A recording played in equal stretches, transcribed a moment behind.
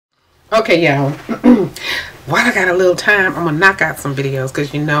Okay, y'all. While I got a little time, I'm gonna knock out some videos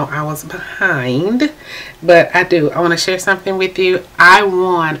because you know I was behind. But I want to share something with you. I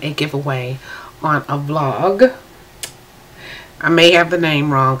won a giveaway on a vlog. I may have the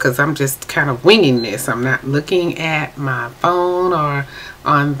name wrong because I'm just kind of winging this. I'm not looking at my phone or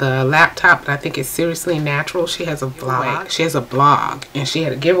on the laptop, but I think it's Seriously Natural. She has a vlog. She has a blog, and she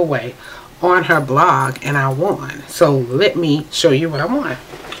had a giveaway on her blog, and I won. So let me show you what I won.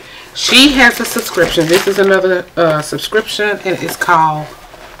 She has a subscription. This is another subscription, and it's called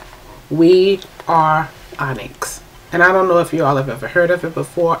We Are ONYX. And I don't know if you all have ever heard of it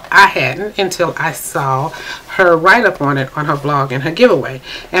before. I hadn't until I saw her write-up on it on her blog and her giveaway.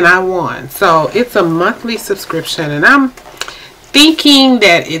 And I won. So it's a monthly subscription, and I'm thinking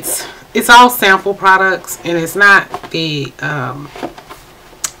that it's all sample products, and it's not the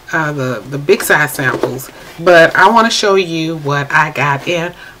big size samples. But I want to show you what I got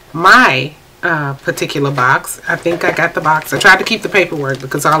in my particular box. I think I got the box. I tried to keep the paperwork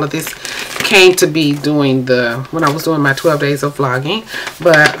because all of this came to be when I was doing my 12 days of vlogging.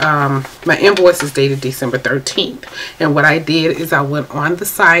 But my invoice is dated December 13th. And what I did is I went on the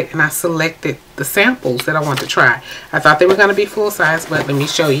site and I selected the samples that I want to try. I thought they were going to be full size, but let me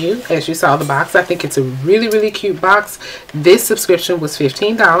show you. As you saw the box, I think it's a really, really cute box. This subscription was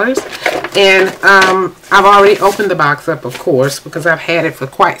 $15. And I've already opened the box up, of course, because I've had it for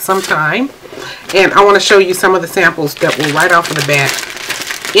quite some time. And I want to show you some of the samples that were right off of the bat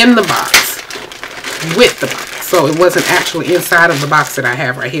in the box, with the box. So it wasn't actually inside of the box that I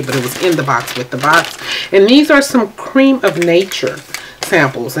have right here, but it was in the box with the box. And these are some Cream of Nature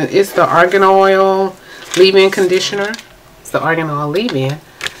samples. And it's the Argan Oil Leave-In Conditioner. It's the Argan Oil Leave-In.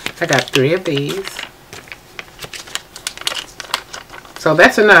 I got 3 of these. So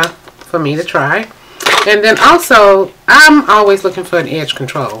that's enough for me to try. And then also, I'm always looking for an edge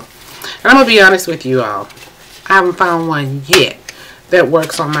control. And I'm going to be honest with you all. I haven't found one yet that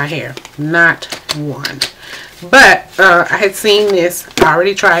works on my hair. Not one. But I had seen this. I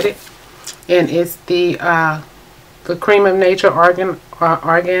already tried it. And it's the Cream of Nature Argan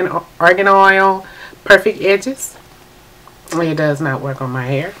Oil Perfect Edges. It does not work on my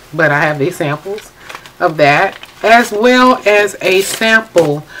hair. But I have these samples of that, as well as a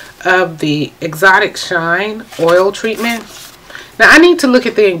sample of the Exotic Shine Oil Treatment. Now, I need to look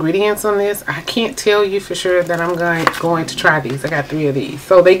at the ingredients on this. I can't tell you for sure that I'm going to try these. I got 3 of these.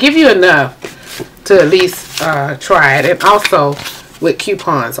 So they give you enough to at least try it. And also with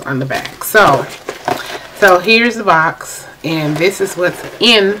coupons on the back. So here's the box. And this is what's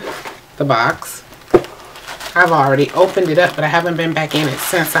in the box. I've already opened it up, but I haven't been back in it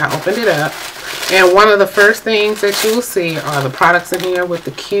since I opened it up. And one of the first things that you will see are the products in here with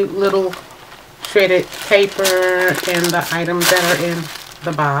the cute little shredded paper and the items that are in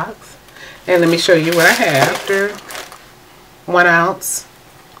the box. And let me show you what I have. After 1 ounce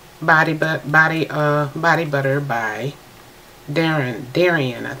body butter by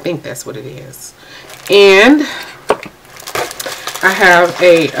Darien. I think that's what it is. And I have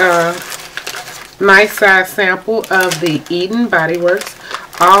a nice size sample of the Eden Body Works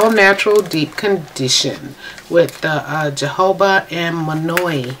All Natural Deep Condition with the jojoba and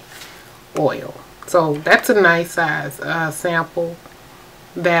monoi oil. So that's a nice size sample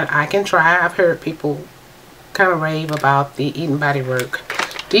that I can try. I've heard people kind of rave about the Eden Body Works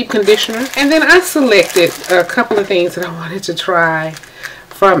Deep Conditioner. And then I selected a couple of things that I wanted to try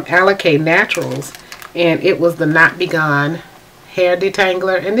from Alakay Naturals. And it was the Not Be Gone Hair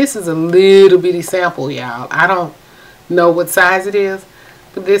Detangler. And this is a little bitty sample, y'all. I don't know what size it is,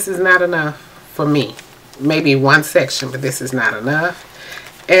 but this is not enough for me. Maybe one section, but this is not enough.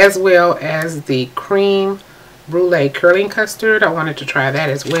 As well as the Cream Brulee Curling Custard. I wanted to try that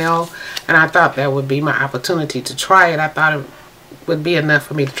as well. And I thought that would be my opportunity to try it. I thought it would be enough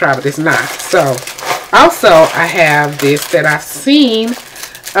for me to try, but it's not. So, also I have this that I've seen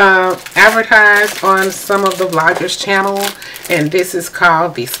advertised on some of the vloggers' channel. And this is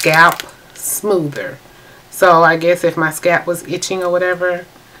called the Scalp Smoother. So, I guess if my scalp was itching or whatever,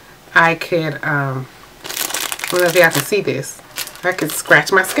 I could, I don't know if y'all can see this. I could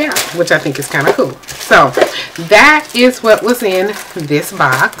scratch my scalp, which I think is kind of cool. So, that is what was in this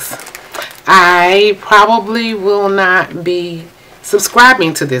box. I probably will not be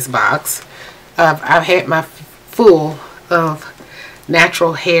subscribing to this box. I've had my full of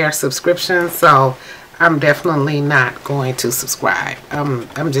natural hair subscriptions, so I'm definitely not going to subscribe.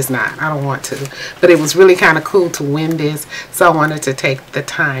 I'm just not. I don't want to. But it was really kind of cool to win this, so I wanted to take the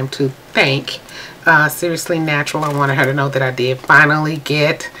time to thank Seriously Natural. I wanted her to know that I did finally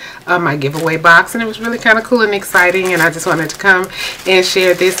get my giveaway box, and it was really kind of cool and exciting, and I just wanted to come and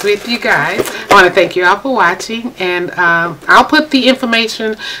share this with you guys. I want to thank you all for watching, and I'll put the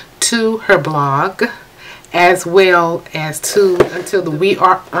information to her blog as well as to the We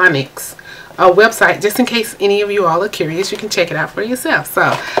Are ONYX website, just in case any of you all are curious. You can check it out for yourself.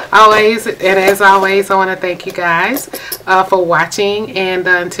 So always, and as always, I want to thank you guys for watching, and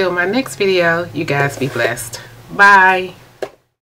until my next video, you guys be blessed. Bye.